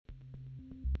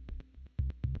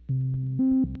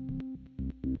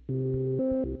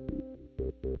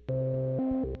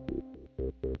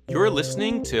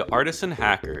listening to Artisan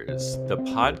Hackers, the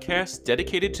podcast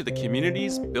dedicated to the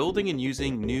communities building and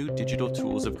using new digital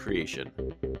tools of creation.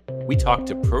 We talk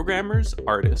to programmers,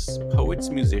 artists, poets,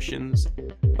 musicians,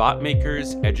 bot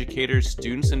makers, educators,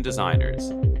 students, and designers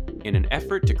in an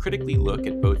effort to critically look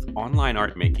at both online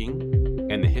art making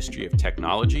and the history of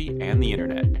technology and the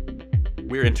internet.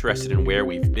 We're interested in where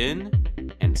we've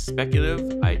been and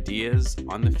speculative ideas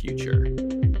on the future.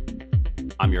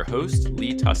 I'm your host,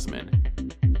 Lee Tussman.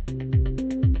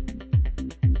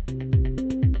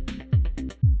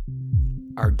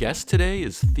 Our guest today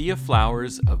is Thea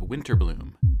Flowers of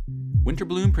Winterbloom.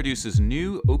 Winterbloom produces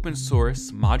new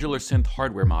open-source modular synth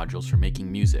hardware modules for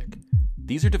making music.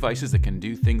 These are devices that can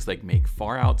do things like make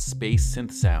far-out space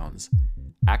synth sounds,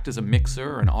 act as a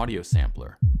mixer or an audio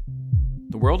sampler.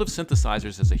 The world of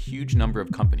synthesizers has a huge number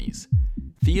of companies.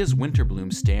 Thea's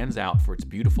Winterbloom stands out for its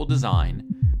beautiful design,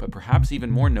 but perhaps even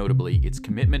more notably, its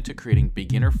commitment to creating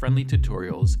beginner-friendly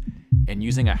tutorials and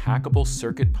using a hackable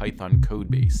CircuitPython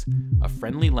codebase, a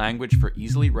friendly language for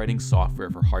easily writing software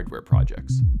for hardware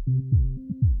projects.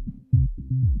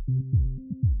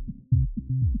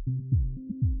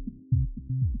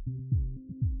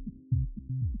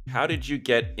 How did you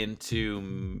get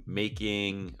into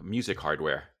making music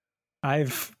hardware?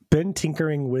 I've been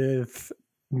tinkering with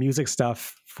music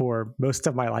stuff for most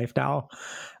of my life now.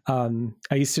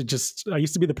 I used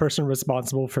to be the person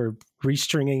responsible for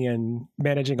restringing and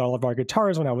managing all of our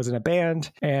guitars when I was in a band.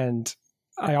 And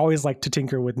I always liked to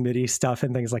tinker with MIDI stuff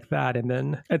and things like that. And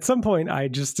then at some point I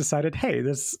just decided, hey,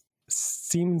 this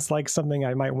seems like something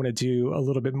I might want to do a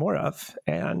little bit more of.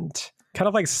 And kind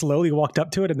of like slowly walked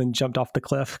up to it and then jumped off the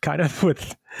cliff kind of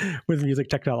with music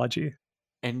technology.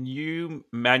 And you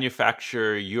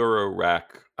manufacture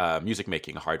Eurorack music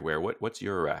making hardware. What's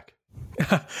Eurorack?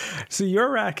 So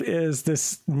Eurorack is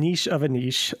this niche of a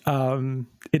niche.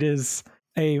 It is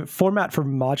a format for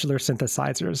modular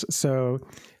synthesizers. So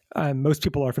most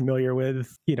people are familiar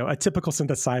with, a typical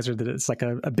synthesizer that is like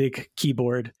a big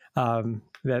keyboard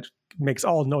that makes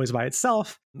all noise by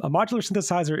itself. A modular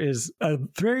synthesizer is a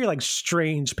very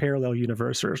strange parallel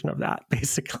universe version of that,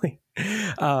 basically.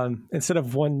 Instead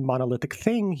of one monolithic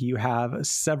thing, you have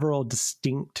several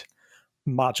distinct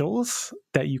modules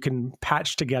that you can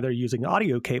patch together using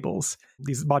audio cables.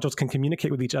 These modules can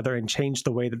communicate with each other and change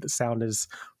the way that the sound is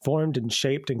formed and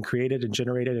shaped and created and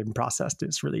generated and processed.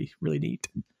 It's really, really neat.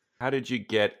 How did you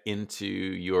get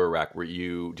into Eurorack?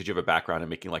 Did you have a background in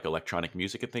making like electronic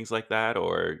music and things like that,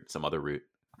 or some other route?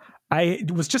 I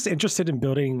was just interested in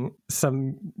building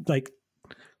some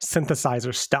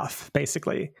synthesizer stuff,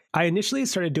 basically. I initially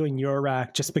started doing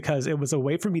Eurorack just because it was a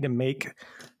way for me to make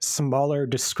smaller,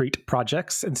 discrete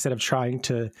projects instead of trying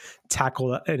to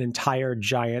tackle an entire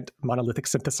giant monolithic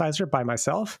synthesizer by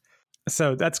myself.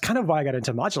 So that's kind of why I got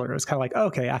into modular. It was kind of like,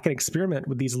 okay, I can experiment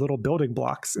with these little building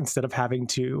blocks instead of having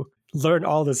to learn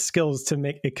all the skills to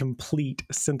make a complete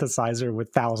synthesizer with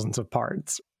thousands of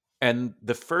parts. And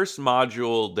the first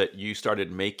module that you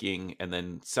started making and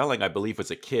then selling, I believe,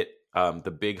 was a kit,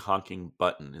 the Big Honking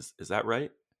Button. Is that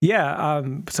right? Yeah.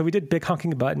 So we did Big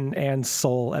Honking Button and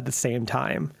Soul at the same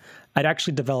time. I'd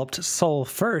actually developed Soul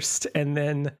first, and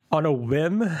then on a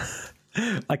whim,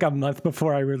 like a month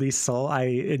before I released Soul, I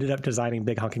ended up designing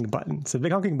Big Honking Button. So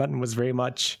Big Honking Button was very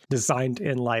much designed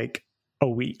in like a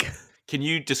week. Can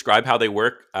you describe how they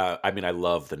work? I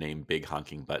love the name Big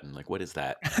Honking Button. Like, what is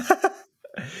that?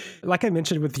 Like I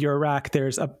mentioned with Eurorack,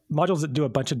 there's modules that do a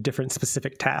bunch of different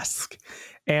specific tasks.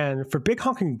 And for Big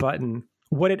Honking Button,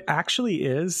 what it actually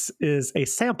is a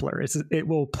sampler. It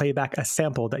will play back a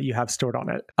sample that you have stored on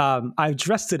it. I've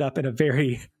dressed it up in a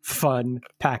very fun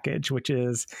package, which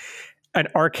is an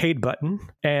arcade button.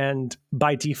 And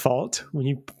by default, when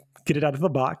you get it out of the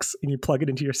box and you plug it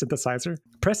into your synthesizer,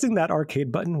 pressing that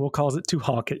arcade button will cause it to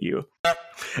honk at you.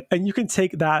 And you can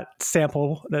take that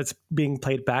sample that's being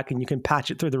played back and you can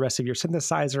patch it through the rest of your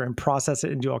synthesizer and process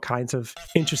it and do all kinds of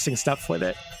interesting stuff with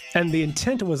it. And the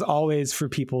intent was always for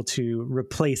people to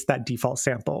replace that default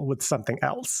sample with something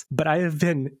else. But I have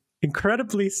been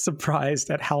incredibly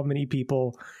surprised at how many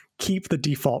people keep the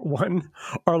default one,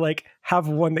 or have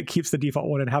one that keeps the default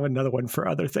one and have another one for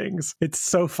other things. It's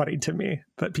so funny to me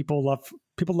that people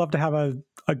love to have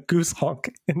a goose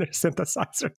honk in their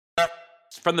synthesizer.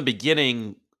 From the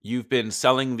beginning, you've been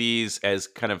selling these as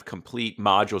kind of complete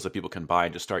modules that people can buy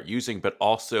and just start using, but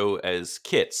also as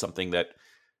kits, something that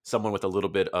someone with a little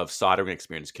bit of soldering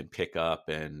experience can pick up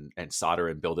and solder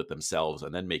and build it themselves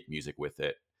and then make music with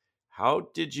it. How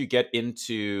did you get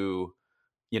into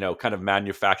kind of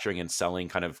manufacturing and selling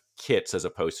kind of kits as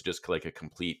opposed to just like a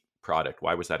complete product?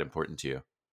 Why was that important to you?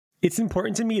 it's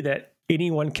important to me that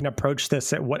anyone can approach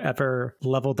this at whatever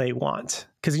level they want.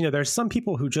 Because, there's some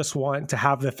people who just want to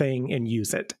have the thing and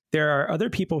use it. There are other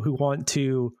people who want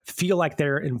to feel like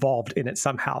they're involved in it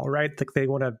somehow, right? Like they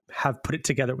want to have put it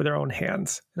together with their own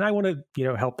hands. And I want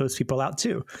to, help those people out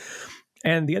too.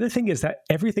 And the other thing is that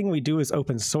everything we do is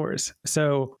open source.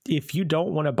 So if you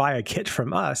don't want to buy a kit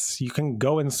from us, you can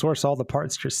go and source all the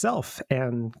parts yourself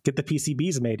and get the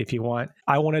PCBs made if you want.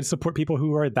 I want to support people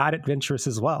who are that adventurous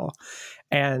as well.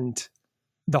 And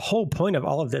the whole point of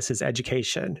all of this is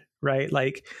education, right?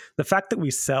 Like the fact that we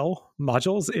sell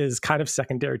modules is kind of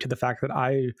secondary to the fact that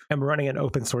I am running an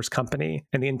open source company.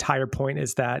 And the entire point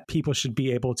is that people should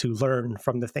be able to learn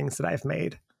from the things that I've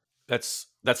made. That's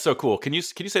so cool. Can you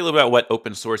say a little bit about what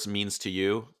open source means to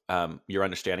you, your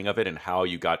understanding of it, and how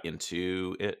you got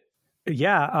into it?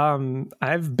 Yeah,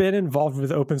 I've been involved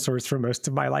with open source for most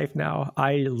of my life now.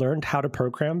 I learned how to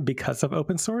program because of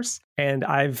open source, and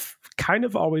I've kind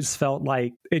of always felt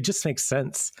like it just makes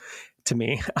sense to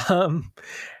me.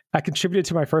 I contributed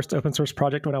to my first open source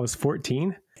project when I was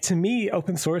 14. To me,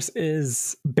 open source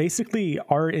is basically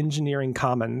our engineering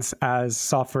commons as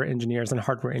software engineers and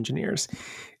hardware engineers.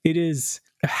 It is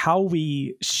how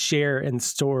we share and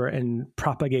store and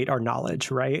propagate our knowledge,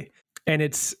 right? And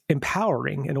it's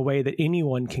empowering in a way that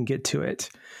anyone can get to it.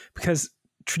 Because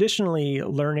traditionally,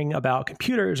 learning about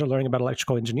computers or learning about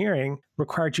electrical engineering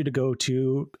required you to go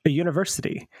to a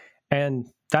university. And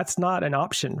that's not an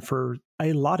option for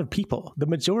a lot of people, the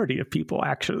majority of people,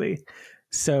 actually.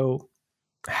 So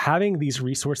having these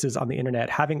resources on the internet,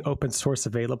 having open source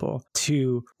available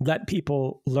to let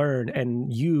people learn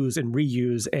and use and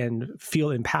reuse and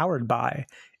feel empowered by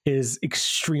is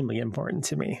extremely important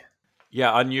to me.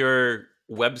 Yeah, on your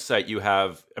website, you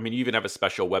even have a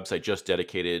special website just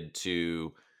dedicated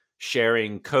to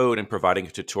sharing code and providing a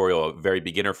tutorial, very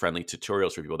beginner-friendly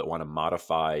tutorials for people that want to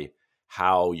modify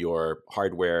how your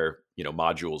hardware,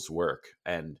 modules work.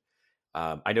 And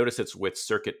I noticed it's with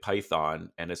CircuitPython.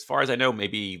 And as far as I know,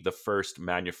 maybe the first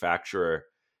manufacturer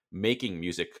making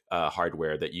music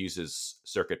hardware that uses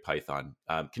CircuitPython.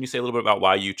 Can you say a little bit about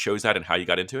why you chose that and how you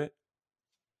got into it?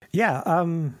 Yeah,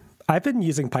 I've been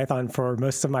using Python for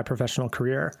most of my professional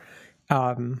career,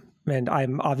 and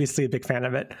I'm obviously a big fan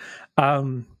of it.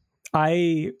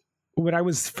 When I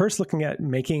was first looking at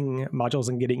making modules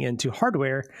and getting into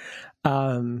hardware,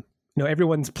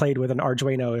 everyone's played with an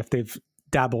Arduino if they've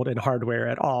dabbled in hardware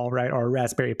at all, right? Or a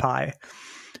Raspberry Pi.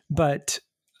 But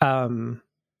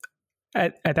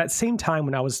at that same time,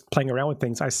 when I was playing around with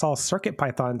things, I saw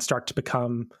CircuitPython start to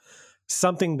become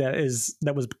something that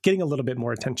was getting a little bit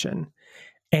more attention.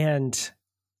 And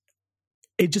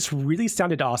it just really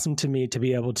sounded awesome to me to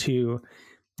be able to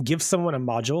give someone a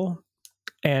module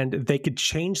and they could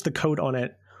change the code on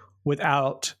it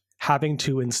without having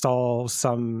to install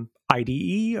some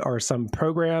IDE or some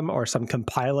program or some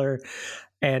compiler.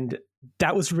 And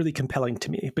that was really compelling to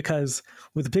me because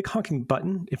with Big Honking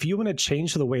Button, if you want to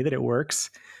change the way that it works,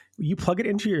 you plug it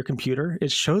into your computer,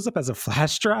 it shows up as a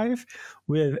flash drive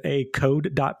with a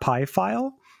code.py file,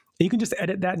 and you can just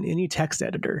edit that in any text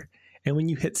editor. And when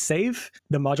you hit save,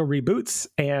 the module reboots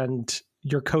and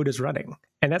your code is running.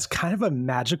 And that's kind of a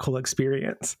magical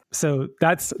experience. So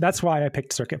that's why I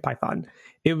picked CircuitPython.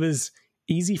 It was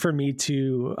easy for me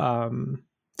to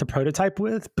prototype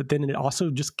with, but then it also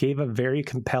just gave a very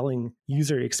compelling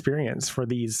user experience for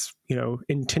these,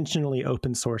 intentionally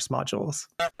open source modules.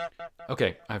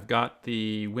 Okay, I've got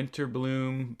the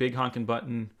Winterbloom Big Honkin'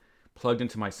 Button plugged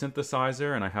into my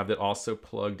synthesizer, and I have that also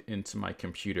plugged into my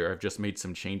computer. I've just made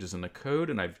some changes in the code,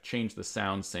 and I've changed the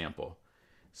sound sample.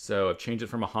 So I've changed it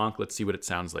from a honk. Let's see what it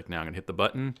sounds like now. I'm going to hit the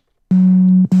button.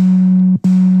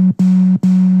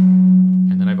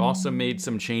 And then I've also made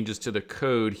some changes to the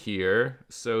code here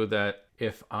so that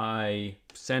if I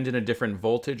send in a different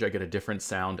voltage, I get a different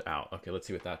sound out. Okay, let's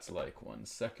see what that's like. 1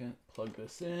 second. Plug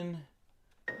this in.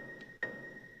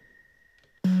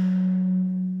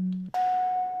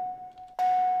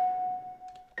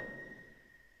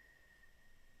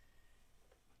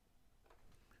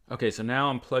 Okay, so now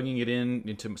I'm plugging it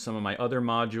into some of my other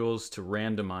modules to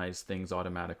randomize things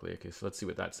automatically. Okay, so let's see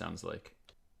what that sounds like.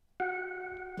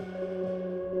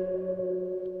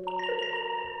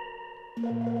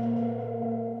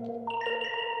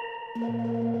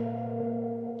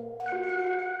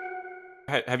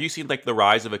 Have you seen the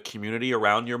rise of a community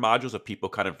around your modules of people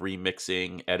kind of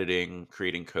remixing, editing,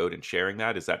 creating code and sharing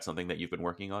that? Is that something that you've been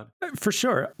working on? For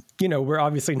sure. We're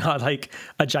obviously not like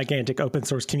a gigantic open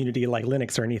source community like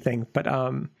Linux or anything, but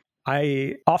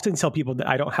I often tell people that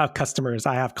I don't have customers,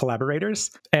 I have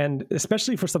collaborators. And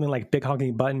especially for something like Big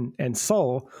Honking Button and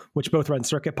Soul, which both run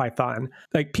CircuitPython,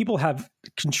 like people have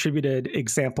contributed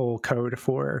example code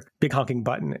for Big Honking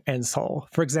Button and Soul.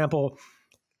 For example,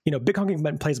 Big Honking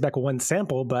Button plays back one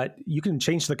sample, but you can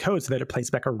change the code so that it plays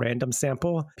back a random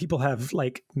sample. People have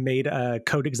made a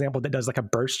code example that does a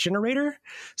burst generator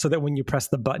so that when you press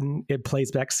the button, it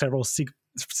plays back several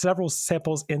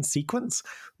samples in sequence,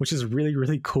 which is really,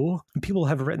 really cool. And people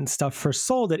have written stuff for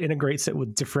Soul that integrates it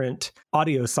with different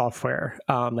audio software,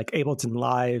 like Ableton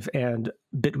Live and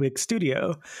Bitwig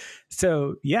Studio.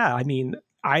 So yeah,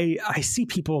 I see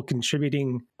people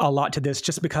contributing a lot to this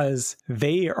just because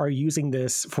they are using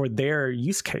this for their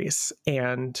use case.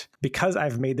 And because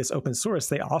I've made this open source,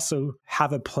 they also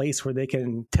have a place where they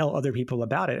can tell other people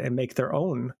about it and make their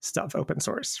own stuff open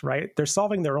source, right? They're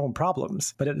solving their own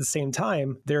problems, but at the same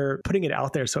time, they're putting it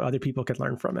out there so other people can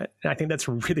learn from it. And I think that's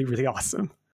really, really awesome.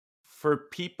 For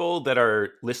people that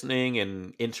are listening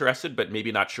and interested, but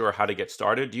maybe not sure how to get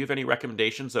started, do you have any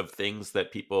recommendations of things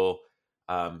that people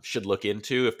should look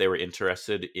into if they were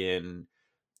interested in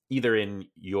either in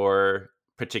your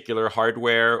particular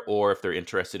hardware or if they're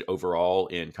interested overall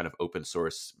in kind of open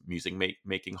source music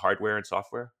making hardware and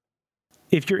software?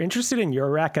 If you're interested in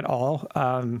Eurorack at all,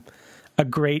 a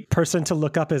great person to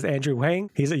look up is Andrew Wang.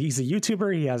 He's a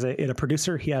YouTuber. He has a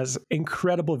producer. He has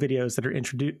incredible videos that are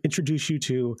introduce you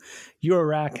to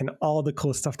Eurorack and all the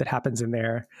cool stuff that happens in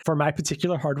there. For my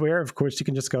particular hardware, of course, you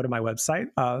can just go to my website.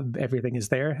 Everything is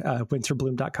there,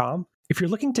 winterbloom.com. If you're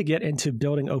looking to get into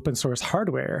building open source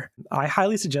hardware, I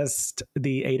highly suggest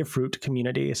the Adafruit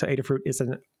community. So Adafruit is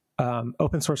an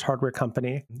open source hardware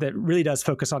company that really does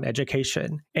focus on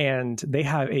education. And they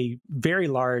have a very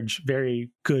large, very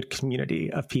good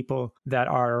community of people that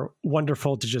are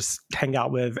wonderful to just hang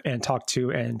out with and talk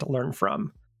to and learn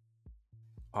from.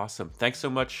 Awesome. Thanks so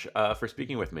much for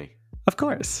speaking with me. Of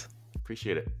course.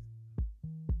 Appreciate it.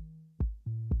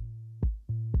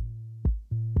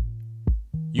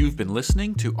 You've been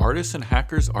listening to Artists and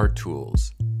Hackers Art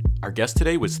Tools. Our guest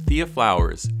today was Thea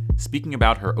Flowers, speaking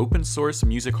about her open source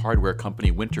music hardware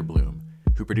company Winterbloom,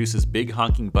 who produces Big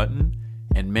Honking Button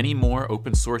and many more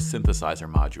open source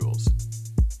synthesizer modules.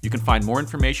 You can find more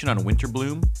information on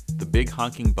Winterbloom, the Big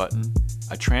Honking Button,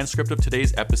 a transcript of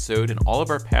today's episode, and all of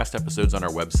our past episodes on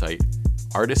our website,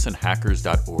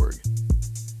 artistsandhackers.org.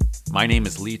 My name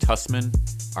is Lee Tussman.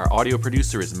 Our audio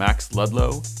producer is Max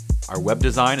Ludlow. Our web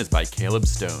design is by Caleb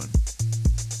Stone.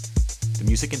 The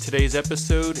music in today's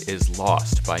episode is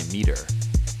Lost by Meter,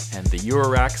 and the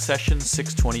Eurorack Session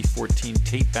 6/2014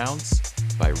 tape bounce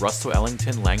by Russell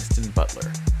Ellington Langston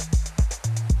Butler.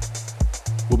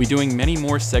 We'll be doing many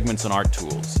more segments on Art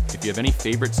Tools. If you have any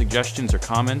favorite suggestions or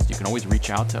comments, you can always reach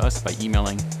out to us by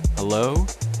emailing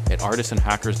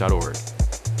hello@artistsandhackers.org.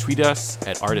 Tweet us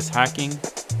at artisthacking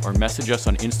or message us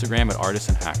on Instagram at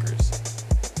artistsandhackers.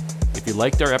 If you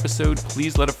liked our episode,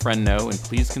 please let a friend know, and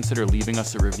please consider leaving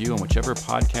us a review on whichever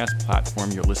podcast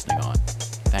platform you're listening on.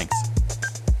 Thanks.